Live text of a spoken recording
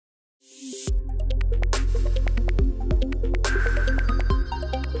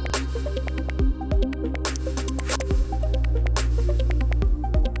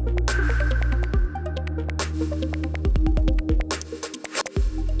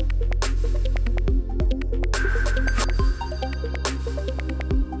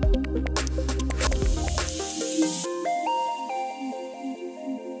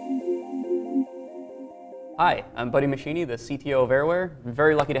Hi, I'm Buddy Michini, the CTO of Airware. I'm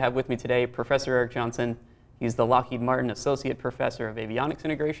very lucky to have with me today Professor Eric Johnson. He's the Lockheed Martin Associate Professor of Avionics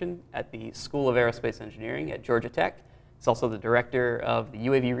Integration at the School of Aerospace Engineering at Georgia Tech. He's also the Director of the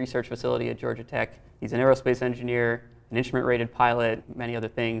UAV Research Facility at Georgia Tech. He's an aerospace engineer, an instrument-rated pilot, many other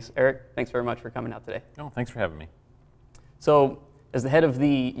things. Eric, thanks very much for coming out today. Oh, thanks for having me. So, as the head of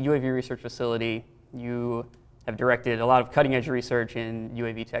the UAV Research Facility, you have directed a lot of cutting-edge research in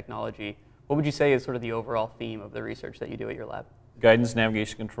UAV technology. What would you say is sort of the overall theme of the research that you do at your lab? Guidance,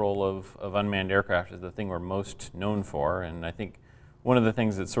 navigation, control of unmanned aircraft is the thing we're most known for, and I think one of the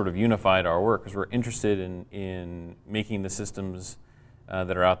things that sort of unified our work is we're interested in making the systems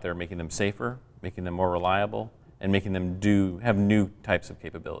that are out there, making them safer, making them more reliable, and making them have new types of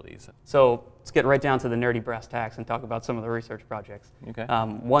capabilities. So let's get right down to the nerdy brass tacks and talk about some of the research projects. Okay.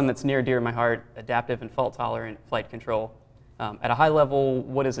 One that's near and dear to my heart, adaptive and fault-tolerant flight control. At a high level,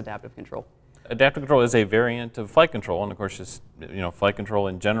 what is adaptive control? Adaptive control is a variant of flight control, and of course, just flight control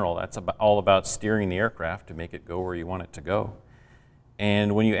in general. That's all about steering the aircraft to make it go where you want it to go.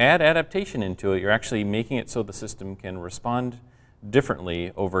 And when you add adaptation into it, you're actually making it so the system can respond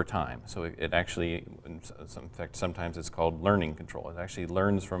differently over time. So it actually, in fact, sometimes it's called learning control. It actually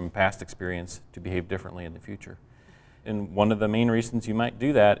learns from past experience to behave differently in the future. And one of the main reasons you might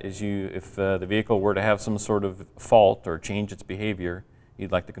do that is if the vehicle were to have some sort of fault or change its behavior,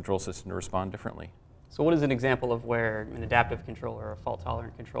 you'd like the control system to respond differently. So what is an example of where an adaptive controller or a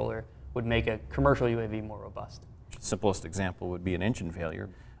fault-tolerant controller would make a commercial UAV more robust? The simplest example would be an engine failure.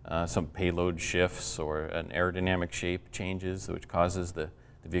 Some payload shifts or an aerodynamic shape changes, which causes the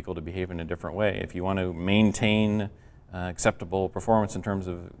vehicle to behave in a different way. If you want to maintain acceptable performance in terms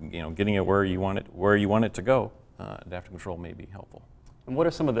of getting it where you want it to go, adaptive control may be helpful. And what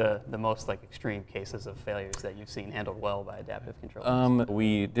are some of the most extreme cases of failures that you've seen handled well by adaptive controllers?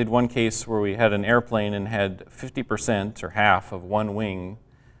 We did one case where we had an airplane and had 50% or half of one wing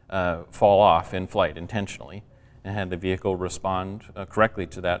fall off in flight intentionally, and had the vehicle respond correctly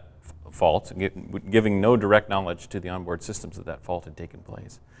to that fault, giving no direct knowledge to the onboard systems that fault had taken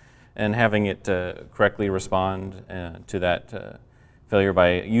place. And having it correctly respond to that failure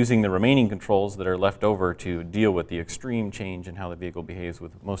by using the remaining controls that are left over to deal with the extreme change in how the vehicle behaves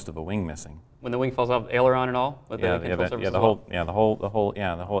with most of a wing missing. When the wing falls off, aileron and all? With the whole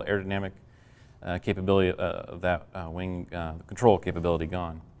aerodynamic capability of that wing control capability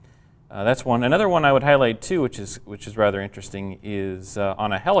gone. That's one. Another one I would highlight too, which is rather interesting, is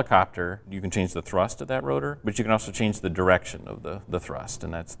on a helicopter you can change the thrust of that rotor, but you can also change the direction of the thrust,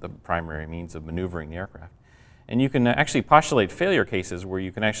 and that's the primary means of maneuvering the aircraft. And you can actually postulate failure cases where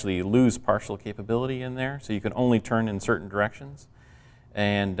you can actually lose partial capability in there, so you can only turn in certain directions.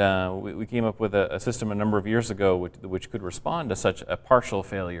 And we came up with a system a number of years ago which could respond to such a partial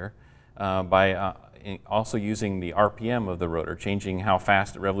failure by also using the RPM of the rotor, changing how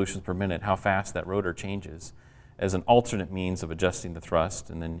fast, revolutions per minute, how fast that rotor changes as an alternate means of adjusting the thrust,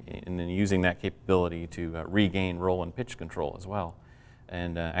 and then using that capability to regain roll and pitch control as well.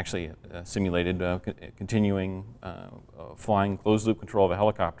 And actually simulated continuing flying closed-loop control of a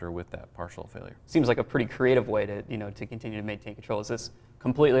helicopter with that partial failure. Seems like a pretty creative way to continue to maintain control. Is this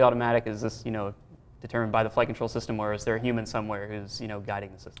completely automatic? Is this determined by the flight control system, or is there a human somewhere who's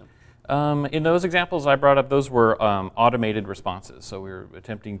guiding the system? In those examples I brought up, those were automated responses. So we were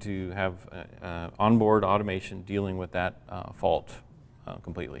attempting to have onboard automation dealing with that fault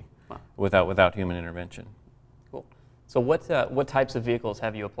completely, wow, without human intervention. So what types of vehicles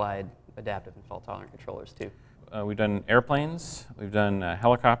have you applied adaptive and fault-tolerant controllers to? We've done airplanes, we've done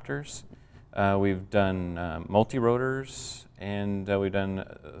helicopters, we've done multi-rotors, and we've done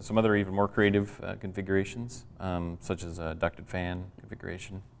some other even more creative configurations, such as a ducted fan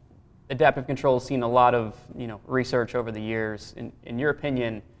configuration. Adaptive control has seen a lot of research over the years. In your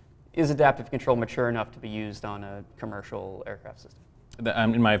opinion, is adaptive control mature enough to be used on a commercial aircraft system?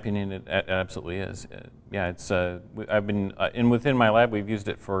 In my opinion, it absolutely is. Yeah, it's. I've been within my lab. We've used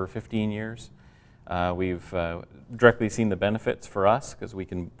it for 15 years. We've directly seen the benefits for us because we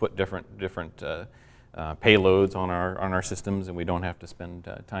can put different payloads on our systems, and we don't have to spend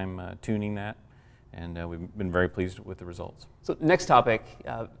time tuning that. And we've been very pleased with the results. So next topic,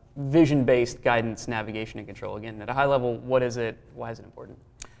 vision-based guidance, navigation, and control. Again, at a high level, what is it? Why is it important?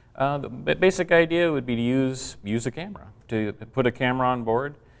 The basic idea would be to use a camera, to put a camera on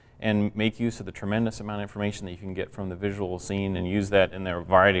board and make use of the tremendous amount of information that you can get from the visual scene and use that in their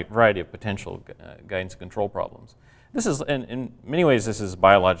variety of potential guidance and control problems. This is, in many ways, this is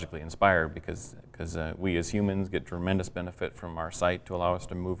biologically inspired because we as humans get tremendous benefit from our sight to allow us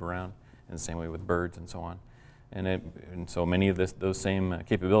to move around, in the same way with birds and so on. And so many of those same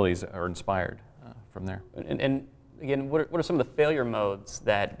capabilities are inspired from there. And again, what are some of the failure modes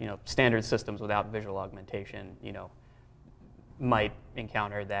that standard systems without visual augmentation might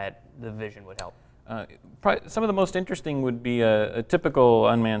encounter that the vision would help? Some of the most interesting would be a typical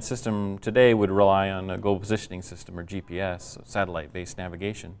unmanned system today would rely on a global positioning system, or GPS, so satellite-based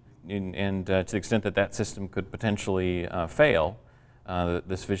navigation. And to the extent that that system could potentially fail,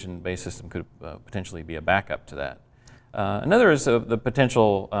 this vision-based system could potentially be a backup to that. Another is the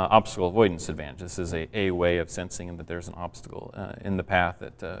potential obstacle avoidance advantage. This is a way of sensing that there's an obstacle in the path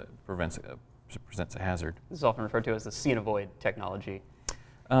that presents a hazard. This is often referred to as the see and avoid technology.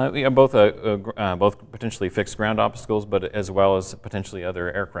 Yeah, both potentially fixed ground obstacles, but as well as potentially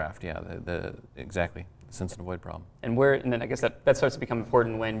other aircraft. Yeah, exactly, the sense and avoid problem. And then I guess that starts to become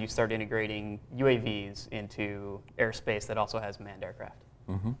important when you start integrating UAVs into airspace that also has manned aircraft.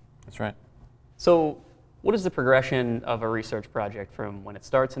 Mm-hmm. That's right. So what is the progression of a research project from when it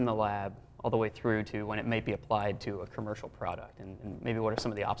starts in the lab all the way through to when it may be applied to a commercial product? And maybe what are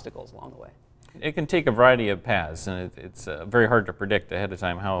some of the obstacles along the way? It can take a variety of paths, and it's very hard to predict ahead of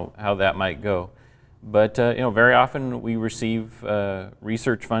time how that might go. But very often we receive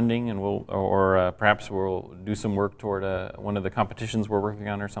research funding, and perhaps we'll do some work toward one of the competitions we're working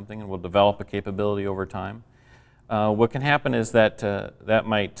on or something, and we'll develop a capability over time. What can happen is that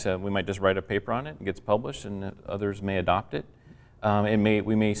we might just write a paper on it, it gets published, and others may adopt it.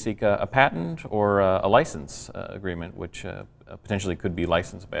 We may seek a patent or a license agreement, which potentially could be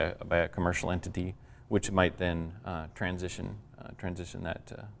licensed by a commercial entity, which might then transition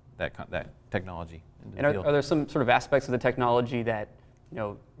that technology into the field. Are there some sort of aspects of the technology that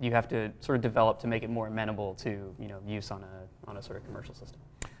you have to sort of develop to make it more amenable to use on a sort of commercial system?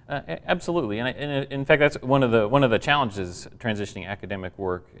 Absolutely, and in fact, that's one of the challenges transitioning academic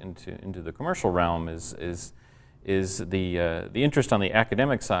work into the commercial realm is the interest on the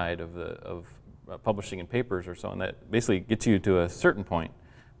academic side of publishing in papers or so, and that basically gets you to a certain point.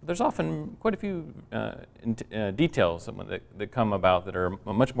 But there's often quite a few details that come about that are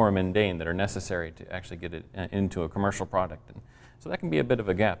much more mundane, that are necessary to actually get it into a commercial product, and so that can be a bit of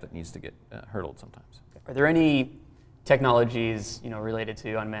a gap that needs to get hurdled sometimes. Are there any technologies related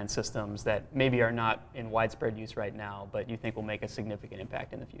to unmanned systems that maybe are not in widespread use right now, but you think will make a significant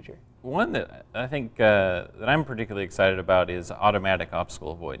impact in the future? One that I think that I'm particularly excited about is automatic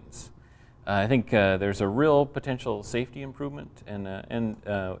obstacle avoidance. I think there's a real potential safety improvement, and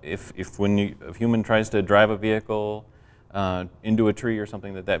if a human tries to drive a vehicle into a tree or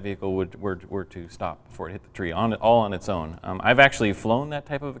something, that vehicle were to stop before it hit the tree all on its own. I've actually flown that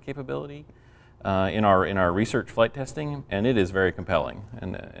type of a capability in our research flight testing, and it is very compelling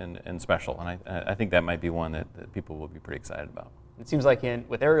and special, and I think that might be one that people will be pretty excited about. It seems like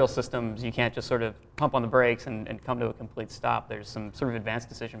with aerial systems, you can't just sort of pump on the brakes and come to a complete stop. There's some sort of advanced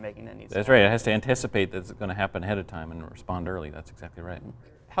decision making that needs. That's right. It has to anticipate that it's going to happen ahead of time and respond early. That's exactly right.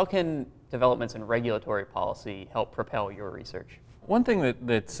 How can developments in regulatory policy help propel your research? One thing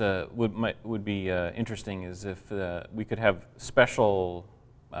that would be interesting is if we could have special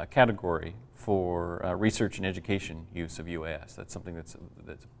category for research and education use of UAS. That's something that's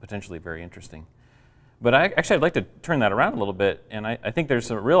potentially very interesting. But I'd like to turn that around a little bit, and I think there's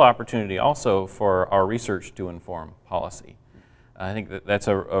a real opportunity also for our research to inform policy. I think that's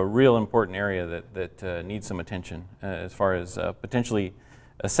a real important area that needs some attention as far as potentially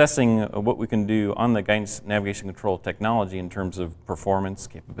assessing what we can do on the guidance navigation control technology in terms of performance,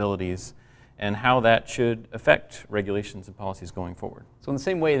 capabilities, and how that should affect regulations and policies going forward. So in the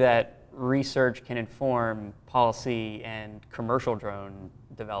same way that research can inform policy and commercial drone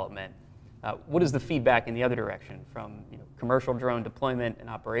development, what is the feedback in the other direction from commercial drone deployment and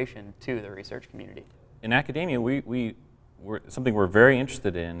operation to the research community? In academia, something we're very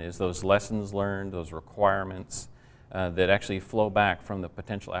interested in is those lessons learned, those requirements that actually flow back from the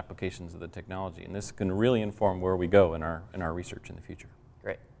potential applications of the technology, and this can really inform where we go in our research in the future.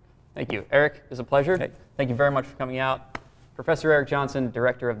 Great. Thank you. Eric, it was a pleasure. Okay. Thank you very much for coming out. Professor Eric Johnson,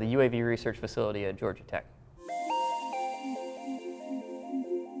 Director of the UAV Research Facility at Georgia Tech.